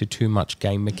getting into too much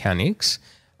game mechanics,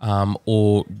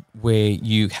 or where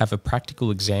you have a practical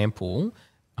example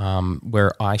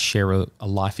where I share a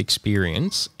life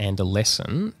experience and a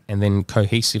lesson, and then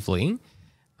cohesively,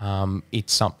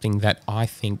 it's something that I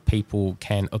think people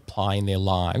can apply in their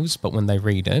lives, but when they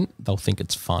read it, they'll think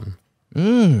it's fun.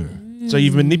 So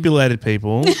you've manipulated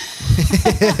people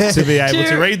to be able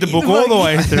to read the book all the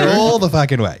way through. All the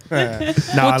fucking way. No, I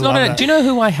It's love not that. do you know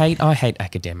who I hate? I hate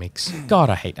academics. God,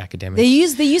 I hate academics.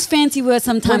 They use fancy words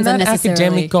When sometimes that unnecessarily.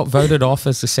 academic got voted off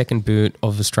as the second boot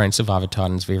of Australian Survivor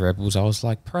Titans v Rebels, I was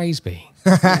like, praise be.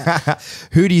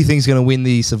 Who do you think is going to win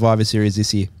the Survivor Series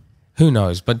this year? Who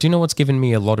knows? But do you know what's given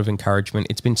me a lot of encouragement?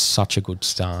 It's been such a good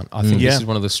start. I think Yeah. this is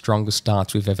one of the strongest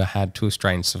starts we've ever had to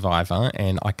Australian Survivor,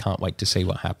 and I can't wait to see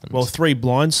what happens. Well, 3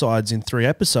 blindsides in 3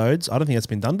 episodes. I don't think that's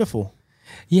been done before.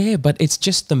 yeah, but it's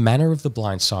just the manner of the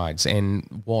blind sides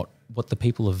and what the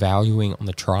people are valuing on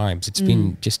the tribes. It's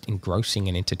been just engrossing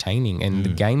and entertaining, and the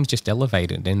game's just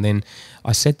elevated. And then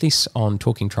I said this on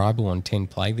Talking Tribal on 10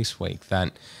 Play this week,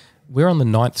 that we're on the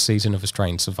 9th season of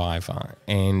Australian Survivor,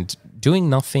 and doing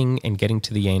nothing and getting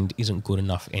to the end isn't good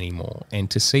enough anymore. And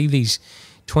to see these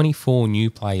 24 new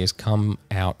players come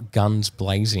out guns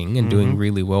blazing and doing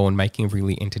really well and making a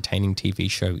really entertaining TV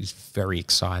show is very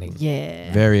exciting.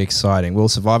 Yeah. Very exciting. Well,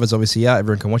 Survivor's obviously out.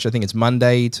 Everyone can watch it. I think it's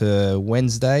Monday to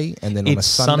Wednesday, and then on a It's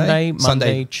Sunday.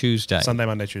 Monday, Tuesday. Sunday,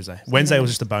 Monday, Tuesday. Wednesday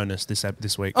was just a bonus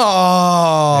this week.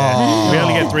 Oh. We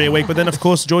only get 3 a week. But then, of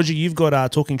course, Georgie, you've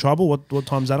got Talking Tribal. What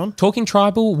time's that on? Talking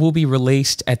Tribal will be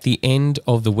released at the end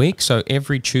of the week, so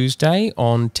every Tuesday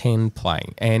on 10 Play,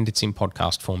 and it's in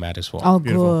podcast format as well. Oh,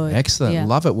 good. Excellent. Yeah.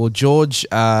 Love it. Well, George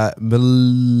Mladenov.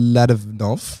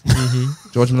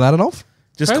 George Mladenov?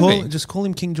 Just call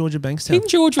him King George of Bankstown. King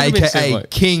George would have been AKA similar.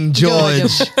 King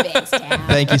George.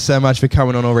 Thank you so much for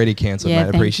coming on Already Cancelled, Yeah, mate.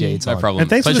 thank Appreciate you. your time. No problem. And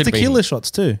thanks for Pleasure the to be here. tequila shots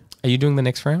too. Are you doing the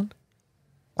next round?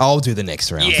 I'll do the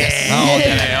next round.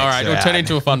 Yeah. All right. It'll turn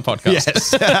into a fun podcast.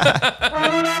 Yes.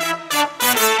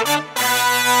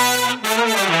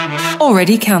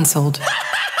 Already cancelled.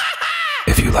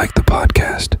 If you like the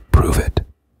podcast, prove it.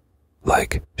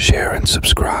 Like, share, and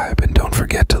subscribe, and don't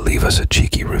forget to leave us a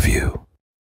cheeky review.